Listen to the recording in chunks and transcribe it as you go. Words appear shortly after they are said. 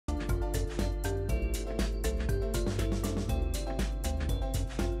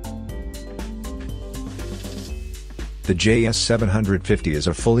The JS-750 is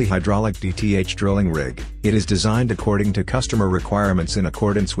a fully hydraulic DTH drilling rig. It is designed according to customer requirements in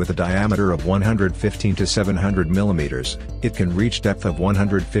accordance with a diameter of 115 to 700 mm. It can reach depth of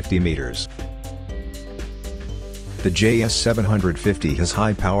 150 meters. The JS-750 has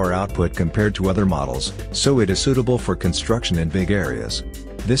high power output compared to other models, so it is suitable for construction in big areas.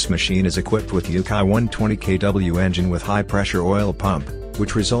 This machine is equipped with Yukai 120 kW engine with high pressure oil pump,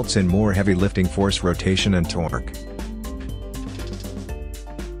 which results in more heavy lifting force, rotation and torque.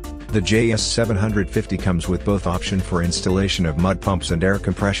 The JS-750 comes with both option for installation of mud pumps and air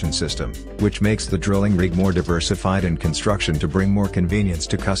compression system, which makes the drilling rig more diversified in construction to bring more convenience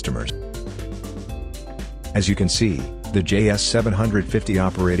to customers. As you can see, the JS-750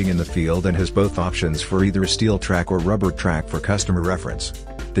 operating in the field and has both options for either steel track or rubber track for customer reference.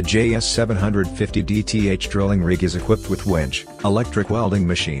 The JS-750 DTH drilling rig is equipped with winch, electric welding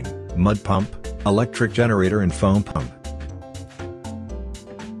machine, mud pump, electric generator and foam pump.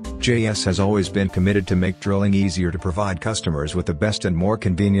 JS has always been committed to make drilling easier to provide customers with the best and more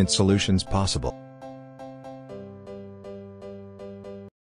convenient solutions possible.